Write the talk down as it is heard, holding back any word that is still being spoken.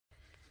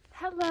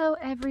Hello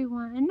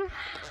everyone.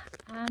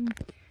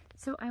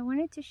 So I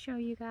wanted to show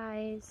you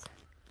guys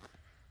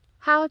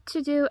how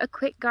to do a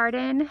quick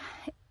garden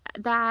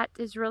that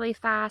is really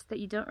fast, that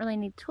you don't really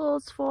need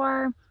tools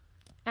for,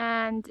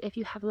 and if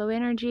you have low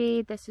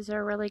energy, this is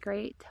a really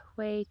great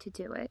way to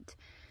do it.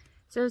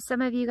 So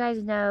some of you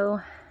guys know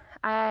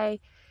I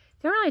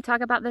don't really talk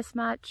about this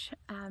much.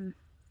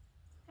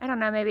 I don't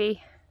know,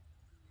 maybe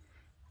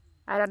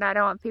I don't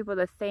want people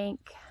to think,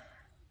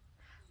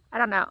 I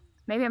don't know,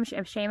 maybe I'm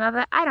ashamed of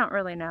it. I don't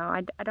really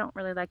know. I don't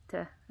really like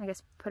to, I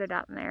guess, put it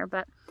out in there.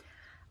 But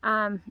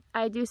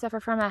I do suffer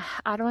from an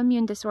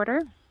autoimmune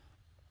disorder.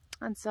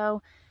 And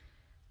so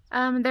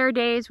there are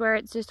days where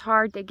it's just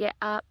hard to get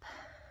up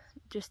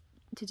just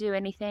to do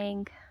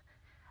anything.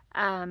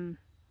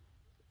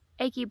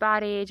 Achy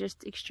body,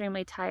 just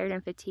extremely tired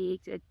and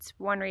fatigued. It's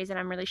one reason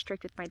I'm really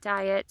strict with my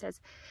diet,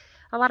 as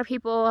a lot of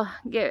people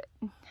get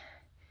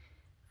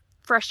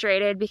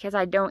frustrated because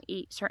I don't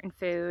eat certain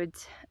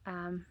foods,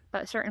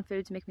 but certain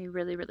foods make me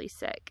really, really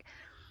sick.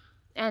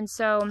 And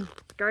so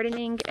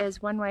gardening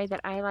is one way that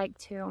I love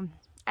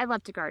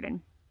to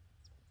garden.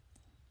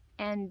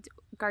 And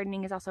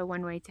gardening is also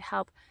one way to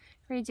help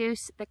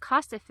reduce the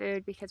cost of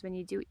food, because when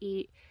you do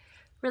eat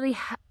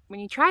when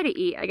you try to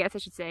eat, I guess I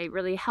should say,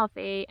 really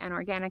healthy and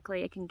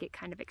organically, it can get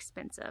kind of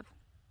expensive.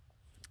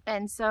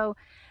 And so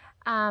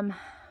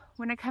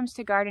when it comes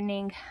to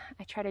gardening,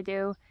 I try to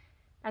do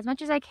as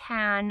much as I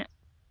can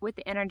with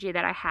the energy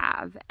that I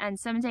have. And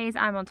some days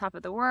I'm on top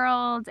of the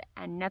world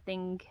and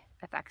nothing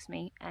affects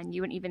me, and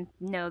you wouldn't even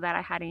know that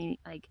I had any,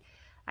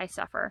 I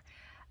suffer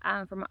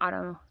from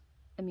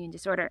autoimmune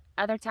disorder.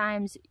 Other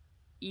times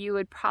you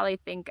would probably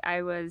think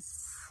I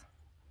was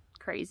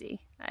crazy.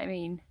 I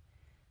mean,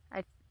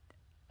 I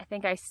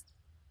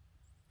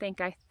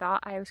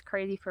thought I was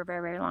crazy for a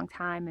very, very long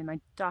time, and my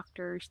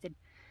doctors did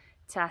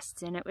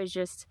tests, and it was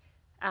just,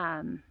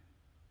 I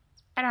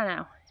don't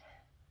know.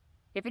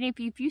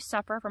 If you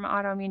suffer from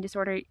autoimmune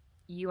disorder,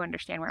 you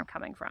understand where I'm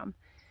coming from.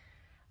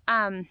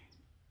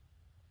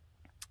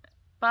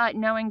 But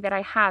knowing that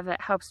I have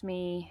it helps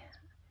me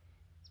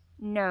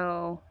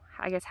know,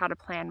 I guess, how to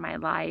plan my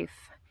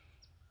life.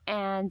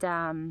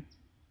 And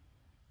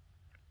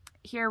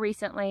here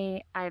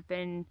recently, I've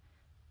been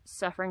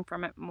suffering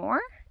from it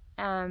more.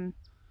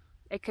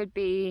 It could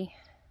be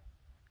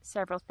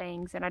several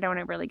things, and I don't want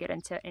to really get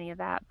into any of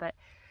that, but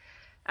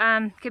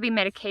it could be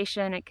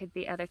medication, it could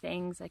be other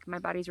things. Like, my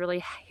body's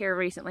really here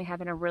recently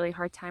having a really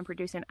hard time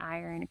producing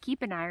iron,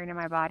 keeping iron in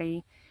my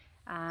body,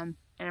 and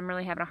I'm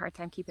really having a hard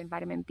time keeping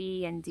vitamin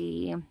B and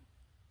D,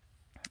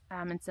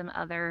 and some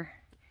other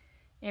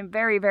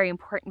very, very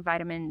important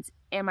vitamins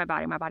in my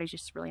body. My body's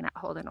just really not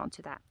holding on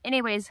to that.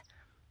 Anyways,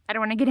 I don't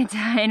want to get into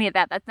any of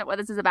that. That's not what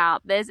this is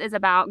about. This is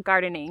about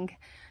gardening.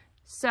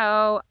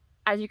 So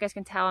as you guys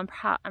can tell,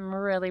 I'm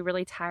really,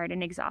 really tired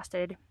and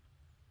exhausted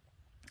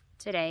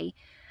today.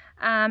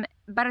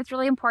 But it's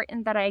really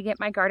important that I get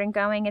my garden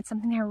going. It's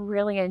something I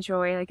really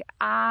enjoy. Like,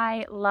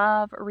 I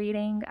love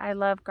reading, I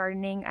love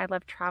gardening, I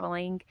love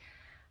traveling.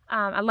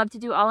 I love to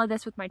do all of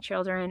this with my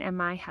children and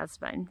my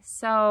husband.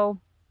 So,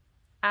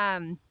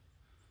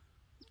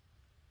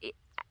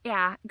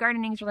 yeah,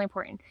 gardening is really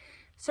important.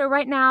 So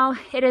right now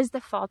it is the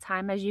fall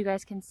time. As you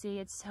guys can see,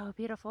 it's so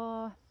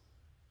beautiful.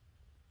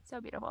 So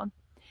beautiful.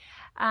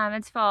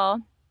 It's fall,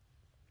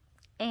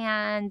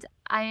 and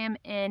I am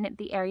in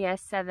the area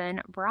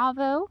 7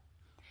 Bravo.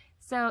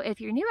 So if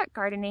you're new at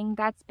gardening,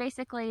 that's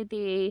basically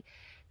the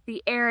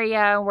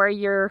area where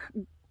you're,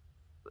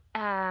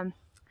 like,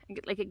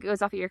 it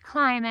goes off of your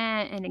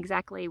climate and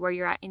exactly where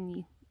you're at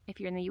if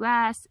you're in the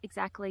US,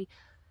 exactly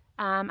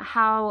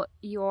how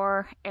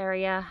your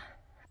area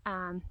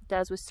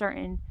does with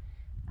certain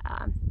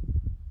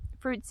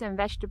fruits and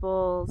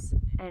vegetables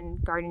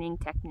and gardening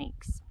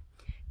techniques.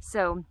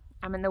 So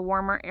I'm in the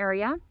warmer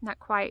area, not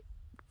quite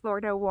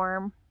Florida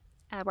warm,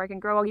 where I can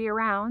grow all year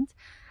round,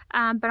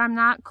 but I'm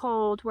not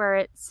cold where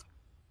it's,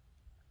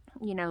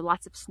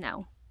 lots of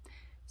snow.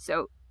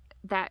 So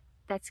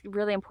that's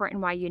really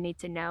important, why you need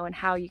to know and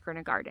how you're going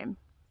to garden.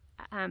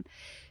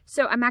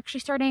 So I'm actually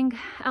starting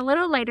a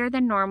little later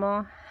than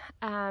normal.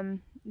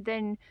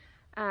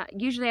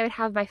 Usually I would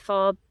have my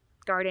full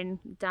garden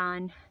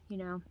done,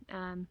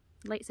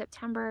 late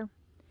September.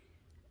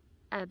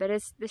 But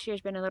this year's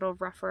been a little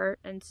rougher,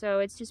 and so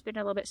it's just been a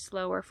little bit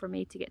slower for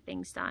me to get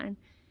things done.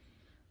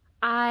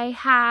 I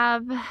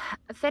have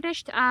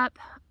finished up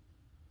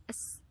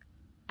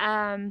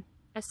a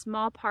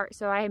small part,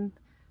 so I'm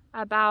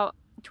about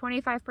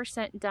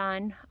 25%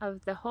 done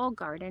of the whole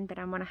garden that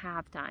I'm going to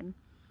have done.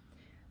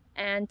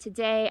 And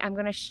today I'm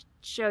going to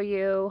show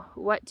you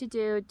what to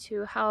do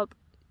to help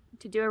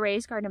to do a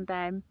raised garden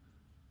bed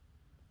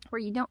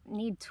where you don't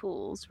need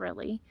tools,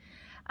 really.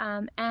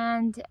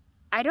 And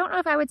I don't know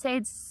if I would say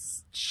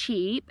it's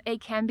cheap.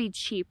 It can be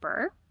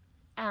cheaper,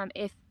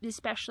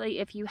 especially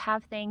if you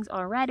have things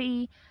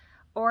already,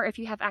 or if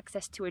you have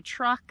access to a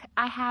truck.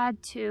 I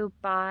had to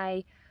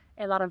buy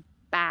a lot of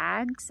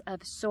bags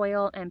of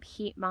soil and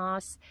peat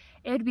moss.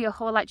 It would be a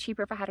whole lot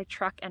cheaper if I had a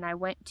truck and I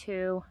went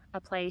to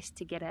a place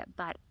to get it,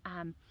 but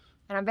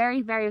And I'm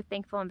very, very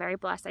thankful and very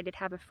blessed. I did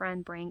have a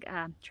friend bring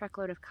a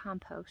truckload of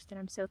compost, and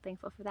I'm so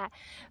thankful for that.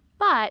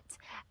 But,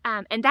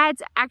 and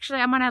that's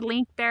actually, I'm going to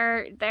link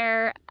their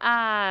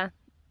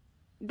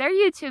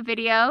YouTube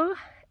video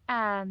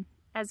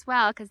as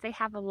well, because they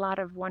have a lot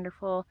of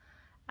wonderful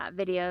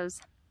videos.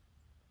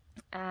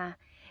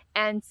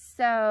 And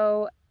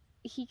so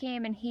he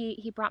came and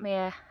he brought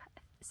me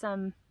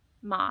some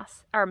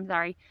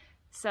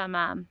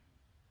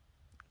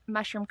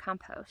mushroom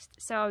compost.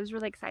 So I was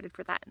really excited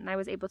for that, and I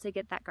was able to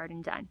get that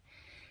garden done.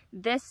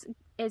 This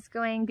is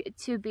going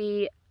to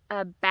be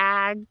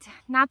bagged,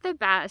 not the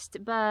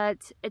best,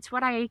 but it's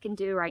what I can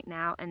do right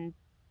now, and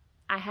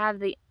I have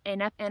the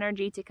enough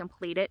energy to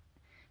complete it.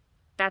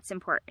 That's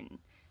important.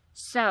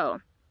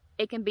 So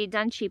it can be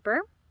done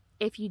cheaper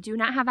if you do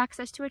not have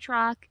access to a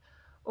truck,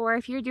 or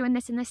if you're doing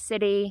this in the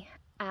city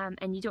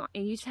and you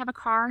just have a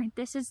car.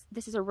 This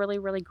is a really,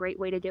 really great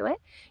way to do it.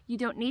 You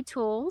don't need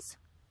tools.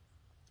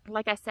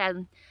 Like I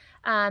said,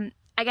 I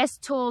guess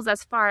tools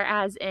as far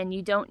as in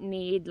you don't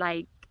need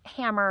like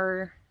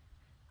hammer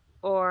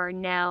or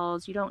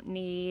nails. You don't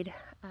need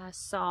a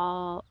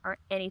saw or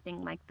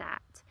anything like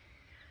that.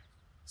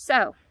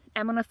 So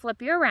I'm going to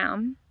flip you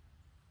around.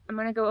 I'm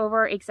going to go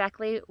over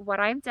exactly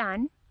what I've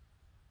done.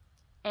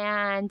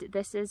 And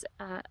this is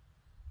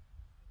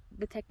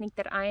the technique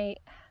that I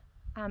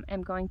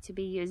am going to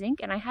be using.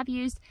 And I have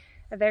used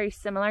a very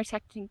similar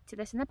technique to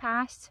this in the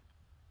past.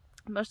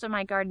 Most of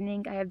my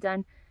gardening I have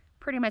done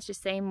pretty much the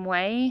same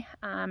way.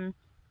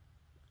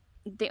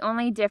 The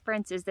only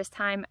difference is this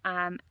time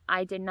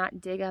we did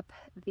not dig up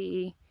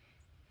the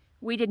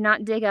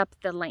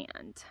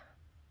land.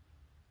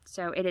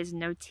 So it is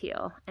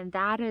no-till, and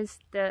that is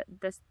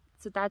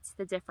so that's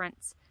the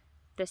difference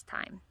this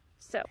time.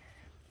 So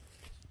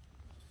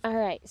all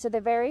right, so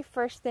the very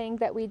first thing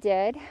that we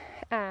did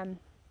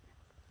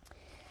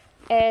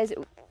is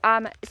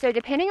so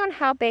depending on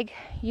how big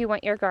you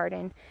want your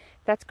garden,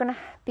 that's going to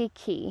be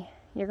key.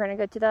 You're going to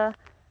go to the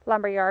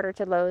lumber yard or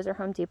to Lowe's or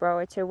Home Depot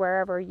or to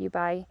wherever you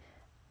buy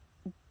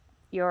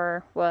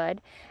your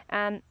wood,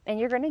 and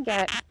you're going to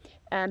get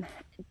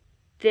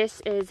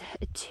this is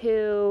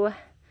 2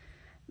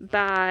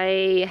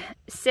 by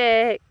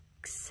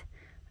 6,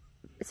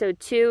 so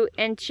 2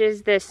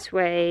 inches this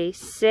way,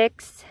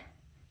 6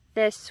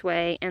 this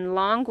way, and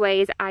long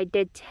ways I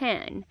did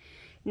 10.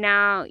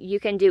 Now you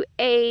can do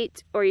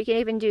 8, or you can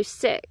even do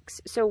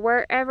 6. So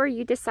wherever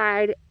you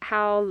decide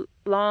how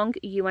long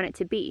you want it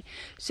to be.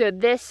 So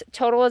this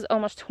total is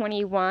almost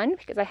 21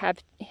 because I have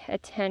a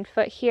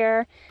 10-foot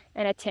here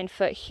and a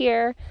 10-foot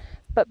here.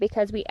 But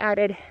because we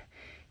added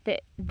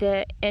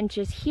the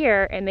inches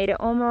here, it made it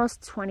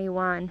almost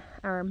 21,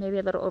 or maybe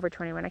a little over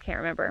 21. I can't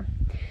remember.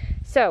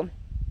 So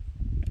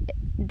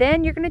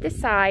then you're going to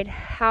decide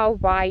how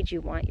wide you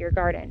want your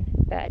garden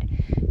bed.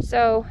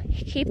 So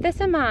keep this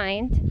in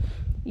mind.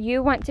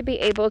 You want to be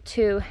able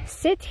to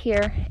sit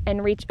here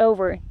and reach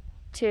over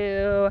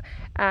to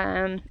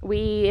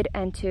weed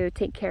and to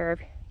take care of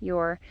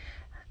your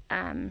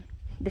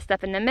the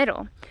stuff in the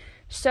middle.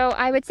 So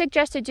I would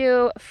suggest to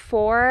do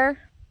 3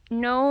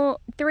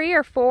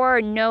 or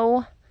 4,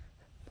 no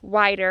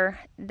wider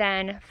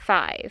than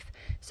 5.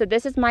 So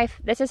this is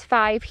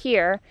 5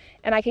 here,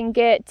 and I can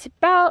get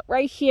about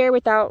right here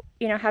without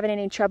having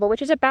any trouble,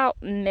 which is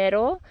about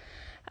middle,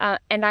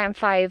 and I am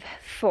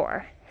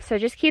 5'4". So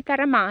just keep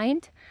that in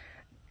mind,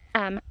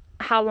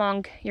 how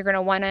long you're going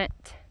to want it.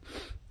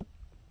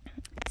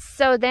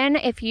 So then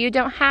if you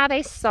don't have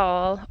a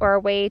saw or a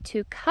way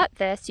to cut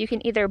this, you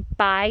can either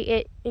buy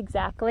it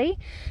exactly.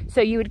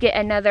 So you would get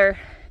another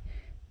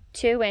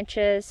 2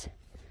 inches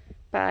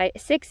by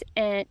 6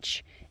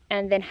 inch,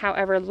 and then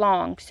however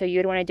long. So you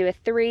would want to do a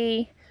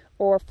 3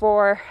 or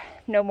 4,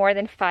 no more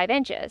than 5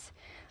 inches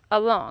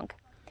along.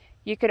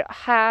 You could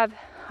have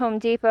Home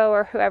Depot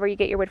or whoever you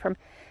get your wood from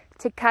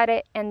to cut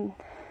it in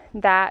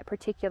that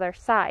particular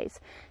size.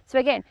 So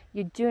again,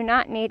 you do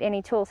not need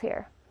any tools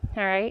here.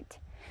 All right.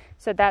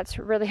 So that's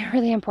really,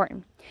 really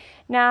important.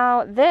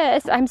 Now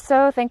this, I'm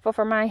so thankful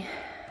for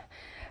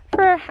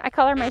I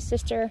call her my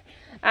sister,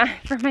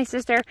 for my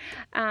sister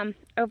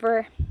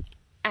over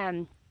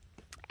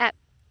at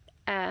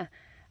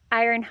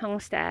Iron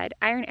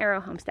Arrow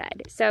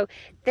Homestead. So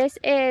this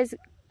is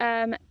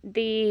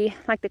the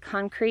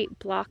concrete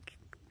blocks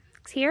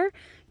here.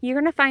 You're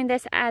gonna find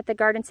this at the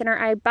garden center.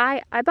 I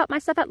bought my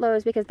stuff at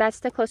Lowe's because that's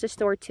the closest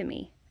store to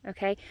me.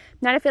 Okay,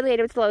 not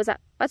affiliated with Lowe's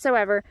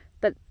whatsoever,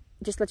 but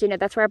just let you know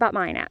that's where I bought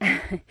mine at.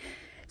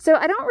 So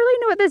I don't really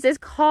know what this is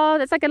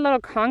called. It's like a little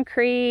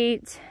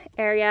concrete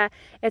area.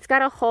 It's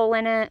got a hole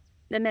in it,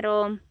 the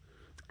middle,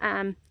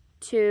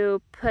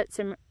 to put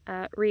some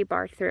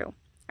rebar through.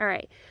 All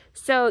right,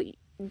 so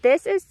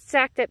this is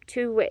stacked up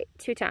two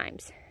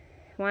times.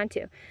 1,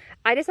 2.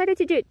 I decided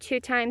to do it 2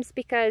 times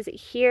because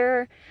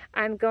here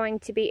I'm going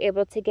to be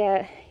able to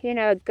get,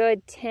 a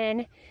good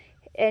 10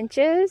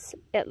 inches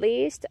at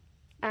least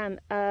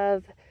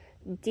of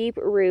deep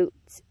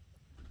roots.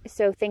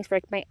 So things for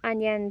like my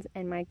onions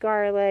and my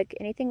garlic,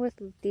 anything with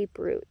deep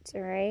roots,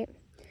 all right?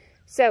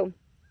 So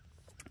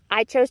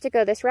I chose to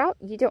go this route.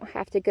 You don't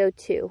have to go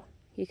 2.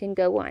 You can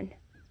go one.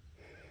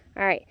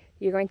 All right,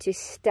 you're going to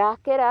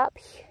stack it up.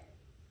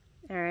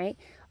 All right,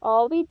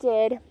 all we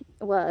did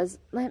was,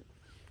 let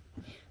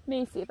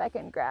me see if I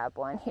can grab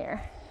one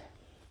here.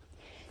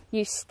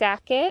 You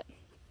stack it.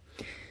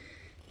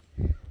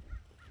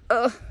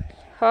 Oh,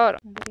 hold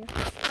on.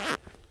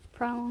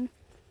 Prone.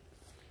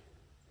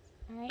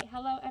 All right,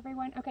 hello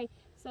everyone. Okay,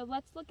 so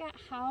let's look at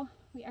how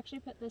we actually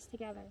put this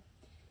together.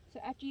 So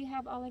after you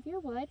have all of your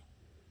wood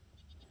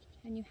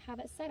and you have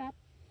it set up,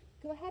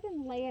 go ahead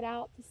and lay it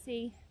out to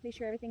see, make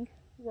sure everything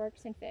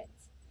works and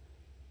fits.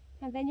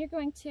 And then you're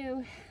going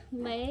to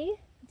lay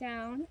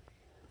down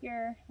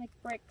your like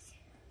bricks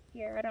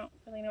here. I don't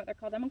really know what they're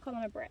called. I'm gonna call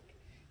them a brick.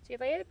 So you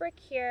lay the brick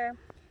here,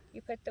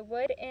 you put the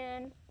wood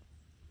in,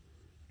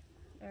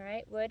 all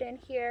right, wood in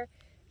here,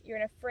 you're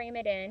gonna frame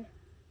it in,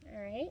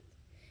 all right.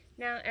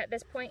 Now at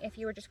this point, if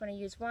you were just gonna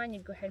use one,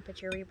 you'd go ahead and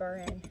put your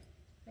rebar in,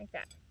 like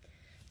that.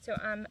 So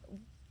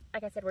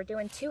like I said, we're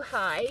doing 2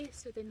 high,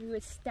 so then you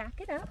would stack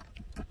it up,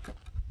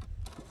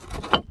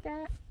 like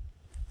that.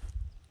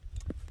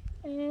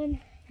 And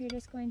you're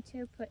just going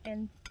to put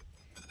in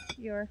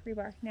your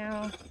rebar.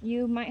 Now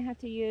you might have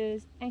to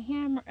use a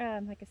hammer,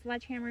 like a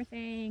sledgehammer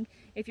thing.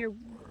 If you're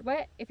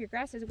wet, if your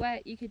grass is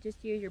wet, you could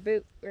just use your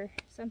boot or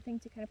something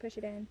to kind of push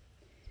it in.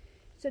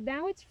 So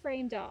now it's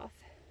framed off.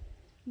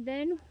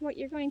 Then what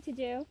you're going to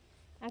do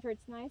after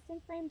it's nice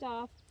and framed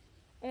off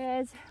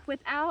is,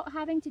 without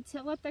having to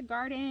till up the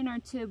garden or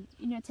to,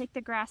 you know, take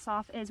the grass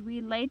off, is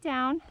we lay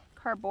down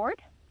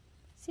cardboard.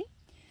 See?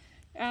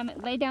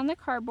 Lay down the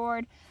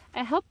cardboard.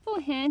 A helpful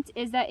hint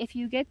is that if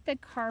you get the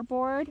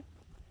cardboard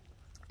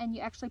and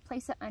you actually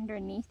place it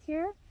underneath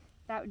here,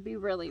 that would be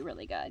really,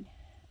 really good.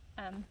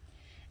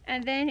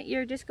 And then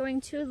you're just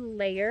going to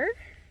layer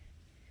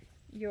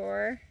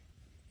your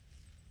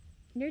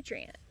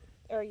nutrient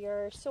or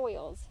your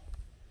soils.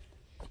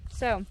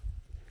 So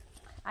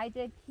I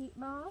did peat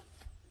moss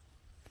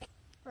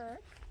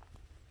first.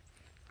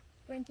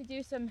 Going to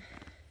do some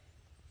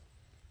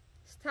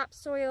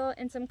topsoil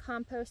and some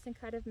compost and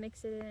kind of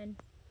mix it in,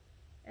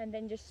 and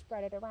then just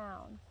spread it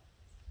around.